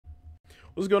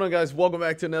What's going on, guys? Welcome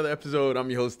back to another episode. I'm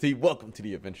your host T. Welcome to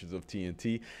the Adventures of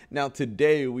TNT. Now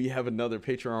today we have another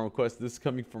Patron request. This is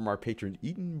coming from our patron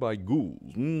Eaten by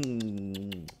Ghouls.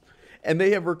 And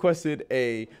they have requested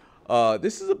a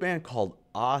this is a band called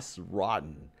Aus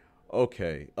Rotten.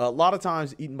 Okay, a lot of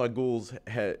times Eaten by Ghouls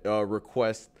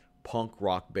request punk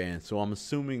rock band, so I'm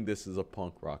assuming this is a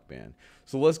punk rock band.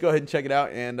 So let's go ahead and check it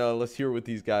out, and let's hear what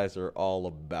these guys are all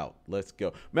about. Let's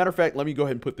go. Matter of fact, let me go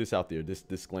ahead and put this out there, this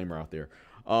disclaimer out there.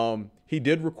 He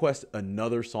did request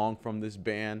another song from this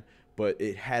band, but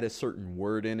it had a certain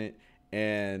word in it,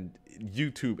 and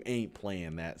YouTube ain't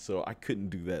playing that, so I couldn't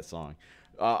do that song.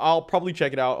 I'll probably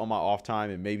check it out on my off time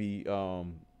and maybe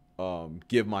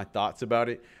give my thoughts about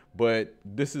it, but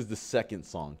this is the second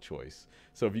song choice.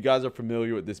 So if you guys are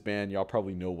familiar with this band, y'all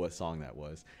probably know what song that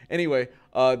was. Anyway,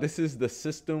 this is The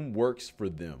System Works for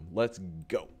Them. Let's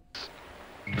go.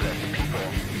 That the people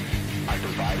are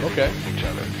divided against each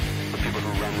other. The people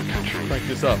who run the country crank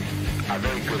this up. Are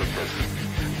very good at this.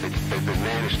 They've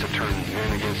managed to turn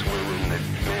men against women.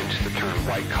 They've managed to turn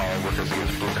white-collar workers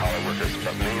against blue-collar workers.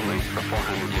 But mainly, for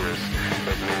 400 years,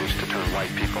 they've managed to turn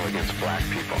white people against black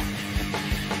people.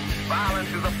 Violence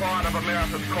is a part of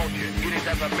America's culture. It is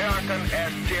as American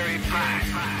as cherry pie.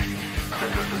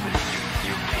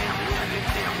 You can't win. It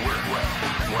can't work.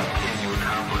 What can you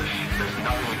accomplish? There's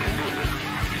nothing we can do.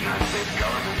 The United States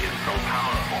government is so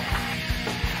powerful.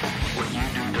 What you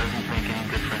do doesn't make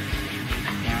any difference.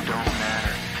 You don't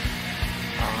matter.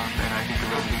 And I think the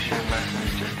revolutionary lesson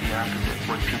is just the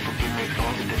opposite. What people do makes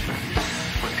all the difference.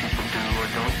 What people do or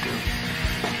don't do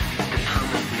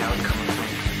determines the outcome of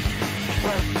things.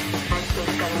 Well, I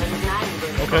think government is not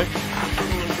invisible. Okay. It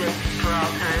doesn't exist for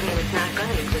all time, and it's not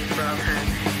going to exist for all time.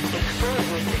 It's full of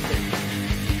weaknesses.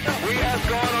 We have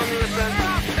gone on the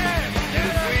offensive, and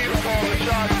we call the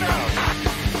shots now.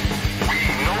 We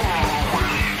no longer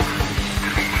wish to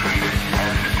be treated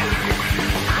as statistics.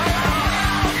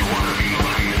 We want to be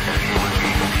treated as human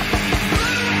beings.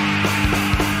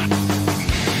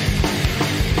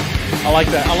 I like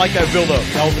that build up.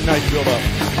 That was a nice build up.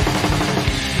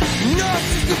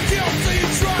 Nurses the deal, so you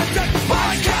try to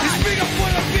podcast. You speak up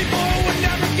for the people who would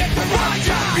never get the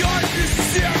podcast. Behind this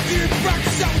sincerity, you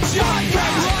practice out what you have.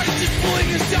 You're just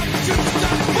fooling yourself, but you're just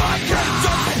not a podcast.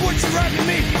 Don't support your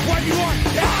enemy when you are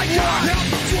podcast. Now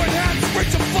put your hands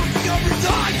straight to fucking over the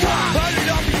podcast. Heard it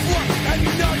all before, and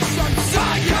you know you're on the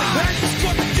side. And just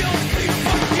got the deal, please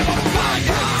fucking give up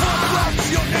podcast. Fuck out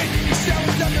your name, you share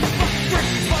with them and fucking break.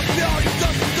 Fuck now, it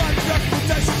doesn't die,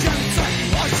 reputation, genocide.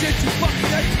 Oh shit, you fucking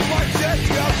hate the fight, yeah,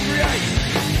 you have to create.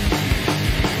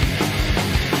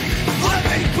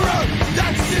 Living proof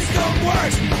that system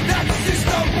works, that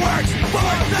system works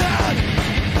for them.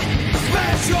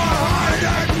 Spend your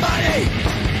hard-earned money,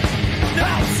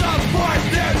 now support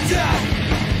their death.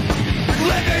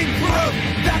 Living proof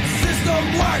that system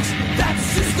works, that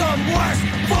system works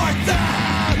for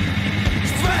them.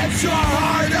 Spend your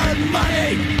hard-earned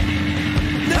money,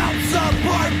 now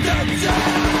support their death.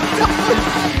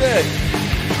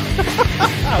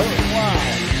 Wow.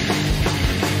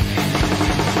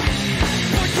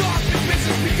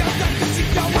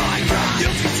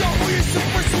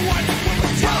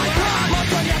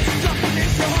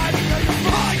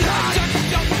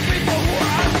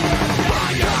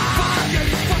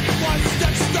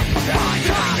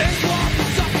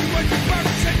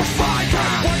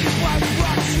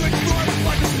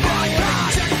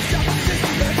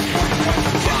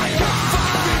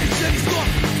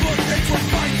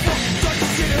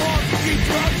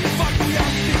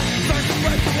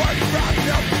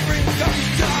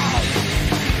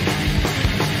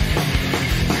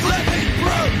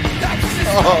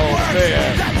 Oh,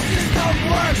 man. That system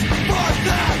works for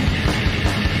them.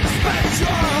 Spend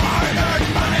your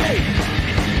hard-earned money,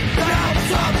 now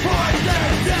support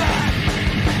their death.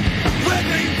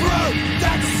 Living proof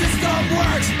that system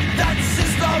works, that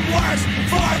system works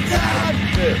for them.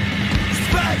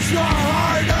 Spend your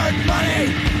hard-earned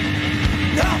money,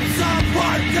 now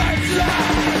support their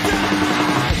death.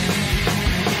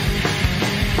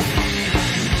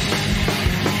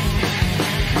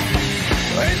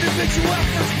 Individual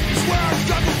efforts is where our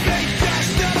struggle being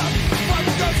cashed up. Fuck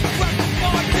those weapons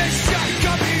on this shit.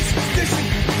 Companies, superstition,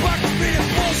 black meat and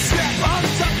bullshit. All the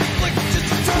time conflict just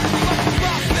to turn the fucking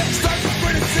profit. Starts with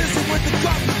criticism with the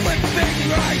conflict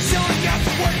being right. Selling out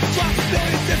the working class,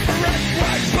 billion different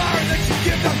ways. Power that you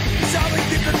give them is how they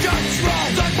keep their control.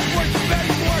 Starts with work to bed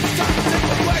more, it's time to take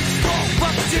away control.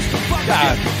 Fuck the system, fuck the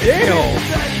God damn.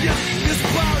 This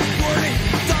power is worthy,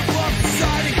 top of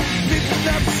society. People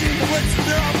never see the wits of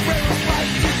their own brain with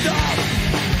life to die.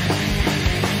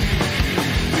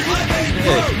 Living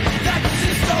proof that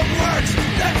system works.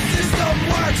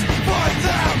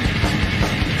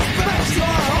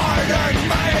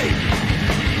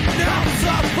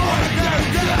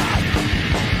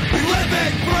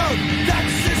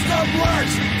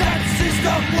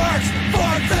 works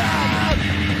for them.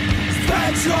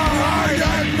 Spend your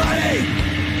hard-earned money,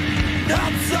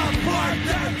 help support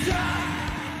their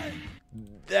time.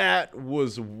 That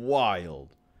was wild.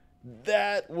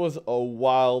 That was a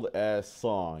wild ass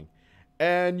song.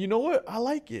 And you know what? I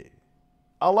like it.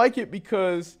 I like it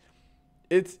because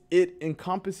it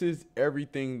encompasses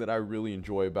everything that I really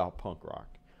enjoy about punk rock.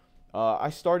 I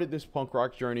started this punk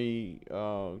rock journey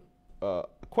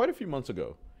quite a few months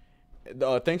ago.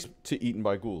 Thanks to Eaten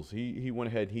by Ghouls. He went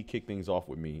ahead, he kicked things off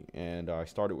with me, and I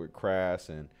started with Crass,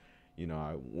 and you know,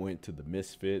 I went to the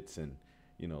Misfits, and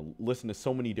you know, listened to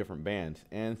so many different bands.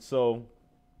 And so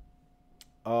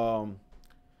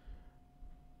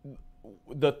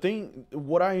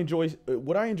what I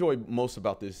enjoy most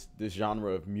about this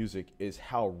genre of music is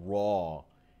how raw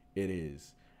it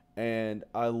is, and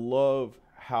I love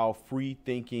how free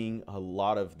thinking a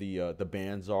lot of the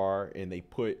bands are, and they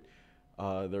put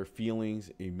their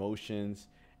feelings, emotions,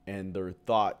 and their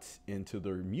thoughts into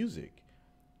their music.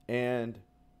 And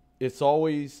it's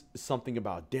always something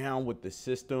about down with the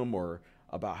system, or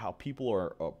about how people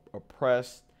are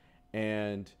oppressed,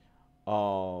 and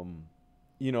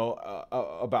you know,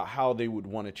 about how they would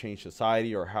want to change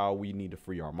society, or how we need to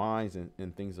free our minds,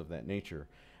 and things of that nature.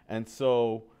 And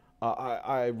so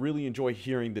I really enjoy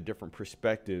hearing the different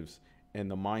perspectives and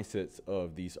the mindsets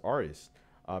of these artists,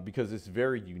 because it's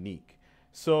very unique.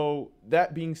 So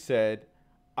that being said,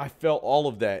 I felt all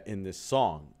of that in this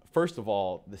song. First of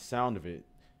all, the sound of it,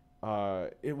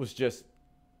 it was just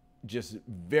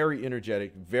very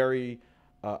energetic, very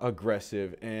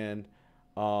aggressive, and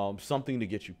something to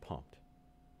get you pumped.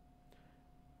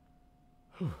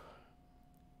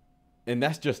 And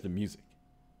that's just the music.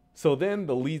 So then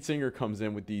the lead singer comes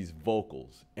in with these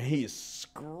vocals, and he is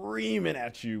screaming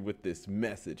at you with this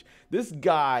message. This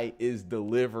guy is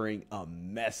delivering a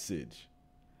message.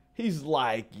 He's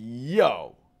like,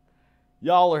 yo,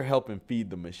 y'all are helping feed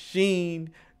the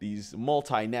machine. These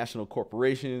multinational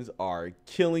corporations are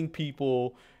killing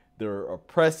people. They're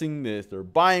oppressing this. They're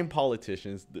buying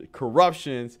politicians. The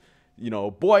corruptions, you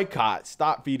know, boycott,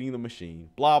 stop feeding the machine,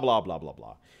 blah, blah, blah, blah,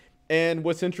 blah. And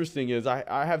what's interesting is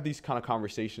I have these kind of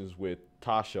conversations with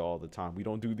Tasha all the time. We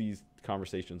don't do these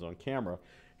conversations on camera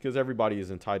because everybody is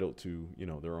entitled to, you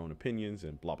know, their own opinions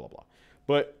and blah, blah, blah.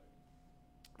 But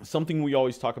something we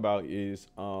always talk about is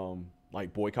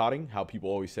like boycotting, how people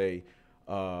always say,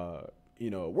 you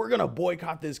know, we're going to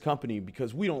boycott this company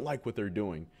because we don't like what they're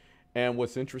doing. And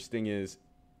what's interesting is,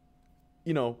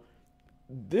 you know,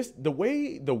 the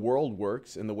way the world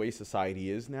works and the way society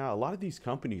is now, a lot of these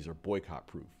companies are boycott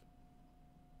proof.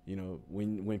 You know,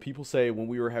 when people say, when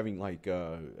we were having like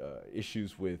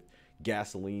issues with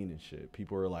gasoline and shit,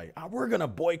 people are like, oh, we're going to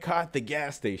boycott the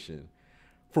gas station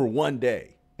for one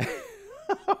day.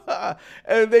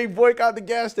 And they boycott the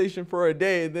gas station for a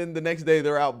day, and then the next day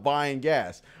they're out buying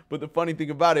gas. But the funny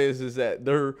thing about it is that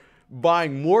they're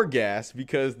buying more gas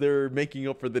because they're making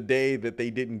up for the day that they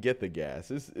didn't get the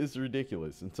gas. It's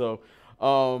ridiculous. And so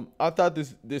I thought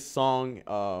this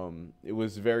song, it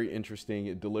was very interesting.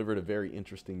 It delivered a very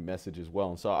interesting message as well.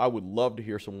 And so I would love to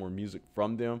hear some more music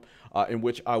from them, in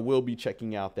which I will be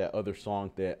checking out that other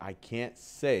song that I can't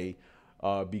say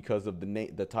because of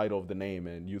the title of the name,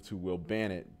 and YouTube will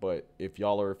ban it. But if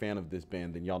y'all are a fan of this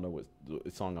band, then y'all know what the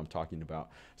song I'm talking about.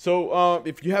 So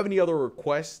if you have any other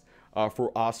requests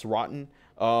for Aus Rotten,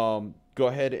 go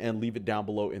ahead and leave it down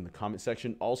below in the comment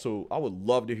section. Also, I would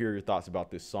love to hear your thoughts about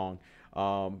this song.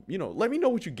 You know, let me know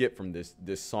what you get from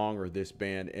this song or this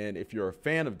band, and if you're a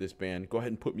fan of this band, go ahead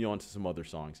and put me on to some other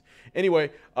songs.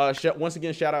 Anyway, once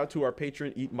again, shout out to our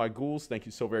patron, Eaten by Ghouls. Thank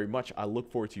you so very much. I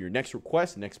look forward to your next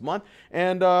request next month,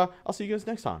 and I'll see you guys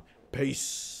next time.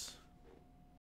 Peace.